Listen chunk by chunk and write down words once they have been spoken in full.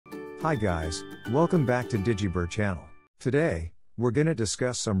Hi guys, welcome back to Digibird channel. Today, we're gonna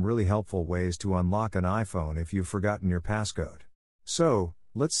discuss some really helpful ways to unlock an iPhone if you've forgotten your passcode. So,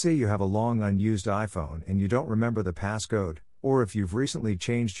 let's say you have a long unused iPhone and you don't remember the passcode, or if you've recently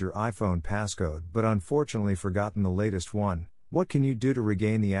changed your iPhone passcode but unfortunately forgotten the latest one, what can you do to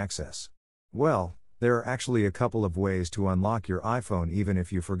regain the access? Well, there are actually a couple of ways to unlock your iPhone even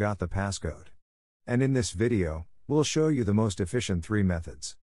if you forgot the passcode. And in this video, we'll show you the most efficient 3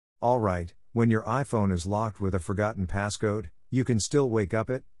 methods. Alright, when your iPhone is locked with a forgotten passcode, you can still wake up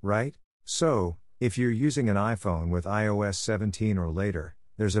it, right? So, if you're using an iPhone with iOS 17 or later,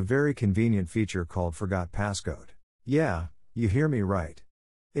 there's a very convenient feature called Forgot Passcode. Yeah, you hear me right.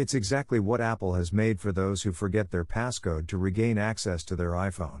 It's exactly what Apple has made for those who forget their passcode to regain access to their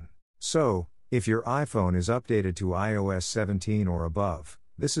iPhone. So, if your iPhone is updated to iOS 17 or above,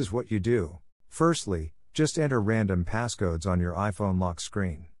 this is what you do. Firstly, just enter random passcodes on your iPhone lock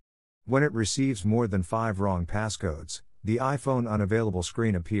screen. When it receives more than 5 wrong passcodes, the iPhone unavailable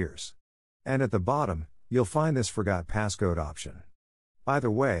screen appears. And at the bottom, you'll find this Forgot Passcode option. By the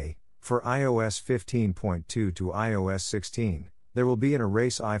way, for iOS 15.2 to iOS 16, there will be an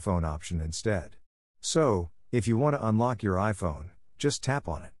Erase iPhone option instead. So, if you want to unlock your iPhone, just tap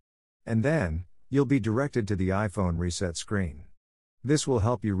on it. And then, you'll be directed to the iPhone reset screen. This will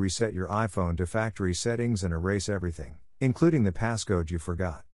help you reset your iPhone to factory settings and erase everything, including the passcode you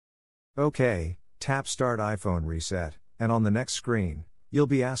forgot. Okay, tap Start iPhone Reset, and on the next screen, you'll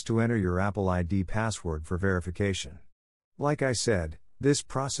be asked to enter your Apple ID password for verification. Like I said, this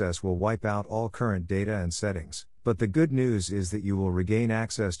process will wipe out all current data and settings, but the good news is that you will regain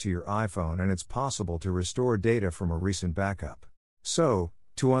access to your iPhone and it's possible to restore data from a recent backup. So,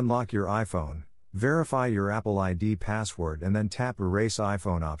 to unlock your iPhone, verify your Apple ID password and then tap Erase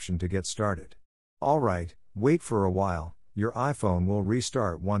iPhone option to get started. Alright, wait for a while, your iPhone will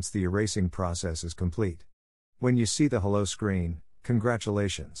restart once the erasing process is complete. When you see the hello screen,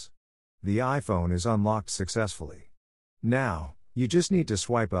 congratulations. The iPhone is unlocked successfully. Now, you just need to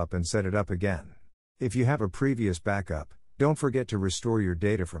swipe up and set it up again. If you have a previous backup, don't forget to restore your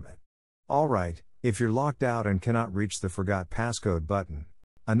data from it. Alright, if you're locked out and cannot reach the Forgot Passcode button,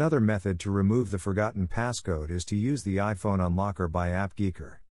 another method to remove the forgotten passcode is to use the iPhone Unlocker by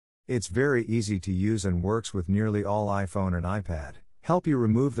AppGeeker. It's very easy to use and works with nearly all iPhone and iPad, help you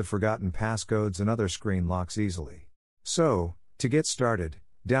remove the forgotten passcodes and other screen locks easily. So, to get started,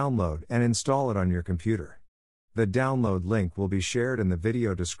 download and install it on your computer. The download link will be shared in the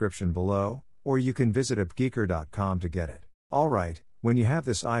video description below, or you can visit appgeeker.com to get it. Alright, when you have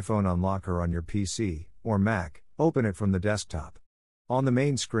this iPhone Unlocker on your PC, or Mac, open it from the desktop. On the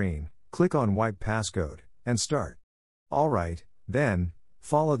main screen, click on Wipe Passcode, and start. Alright, then,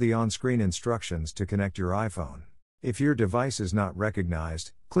 follow the on-screen instructions to connect your iPhone. If your device is not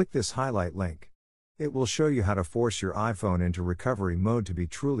recognized, click this highlight link. It will show you how to force your iPhone into recovery mode to be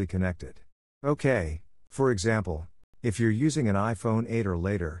truly connected. Okay, for example, if you're using an iPhone 8 or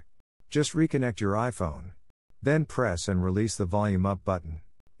later, just reconnect your iPhone. Then press and release the volume up button,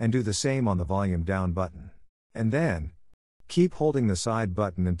 and do the same on the volume down button. And then, keep holding the side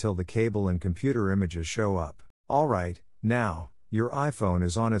button until the cable and computer images show up. Alright, now, your iPhone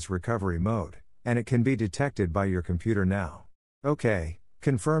is on its recovery mode, and it can be detected by your computer now. Okay,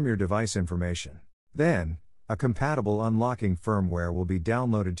 confirm your device information. Then, a compatible unlocking firmware will be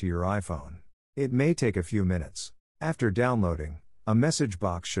downloaded to your iPhone. It may take a few minutes. After downloading, a message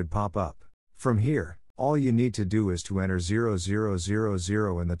box should pop up. From here, all you need to do is to enter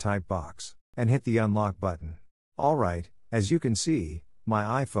 0000 in the type box, and hit the unlock button. Alright, as you can see,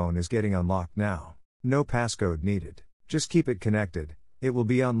 my iPhone is getting unlocked now. No passcode needed. Just keep it connected, it will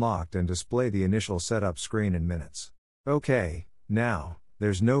be unlocked and display the initial setup screen in minutes. Okay, now,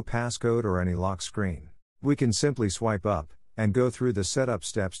 there's no passcode or any lock screen. We can simply swipe up, and go through the setup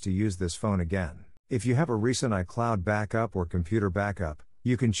steps to use this phone again. If you have a recent iCloud backup or computer backup,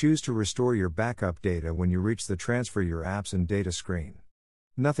 you can choose to restore your backup data when you reach the Transfer Your Apps and Data screen.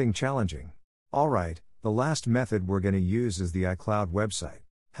 Nothing challenging. Alright, the last method we're going to use is the iCloud website.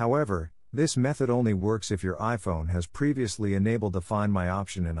 However, this method only works if your iPhone has previously enabled the Find My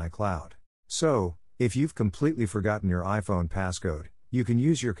option in iCloud. So, if you've completely forgotten your iPhone passcode, you can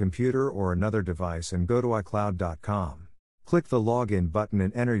use your computer or another device and go to iCloud.com. Click the Login button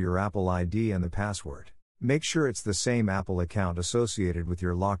and enter your Apple ID and the password. Make sure it's the same Apple account associated with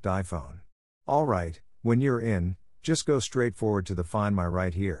your locked iPhone. Alright, when you're in, just go straight forward to the Find My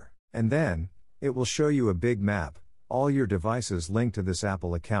right here. And then, it will show you a big map. All your devices linked to this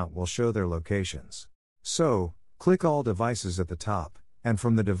Apple account will show their locations. So, click All Devices at the top, and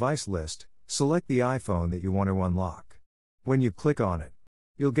from the device list, select the iPhone that you want to unlock. When you click on it,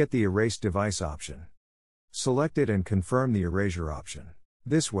 You'll get the Erase Device option. Select it and confirm the erasure option.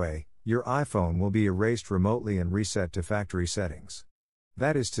 This way, your iPhone will be erased remotely and reset to factory settings.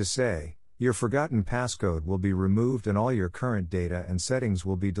 That is to say, your forgotten passcode will be removed and all your current data and settings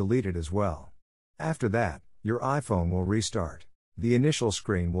will be deleted as well. After that, your iPhone will restart. The initial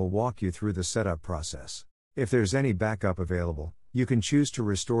screen will walk you through the setup process. If there's any backup available, you can choose to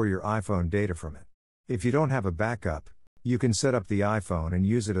restore your iPhone data from it. If you don't have a backup, you can set up the iPhone and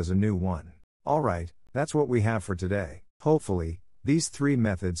use it as a new one. Alright, that's what we have for today. Hopefully, these 3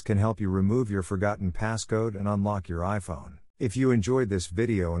 methods can help you remove your forgotten passcode and unlock your iPhone. If you enjoyed this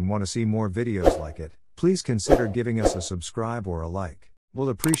video and want to see more videos like it, please consider giving us a subscribe or a like. We'll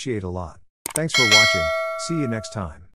appreciate a lot. Thanks for watching. See you next time.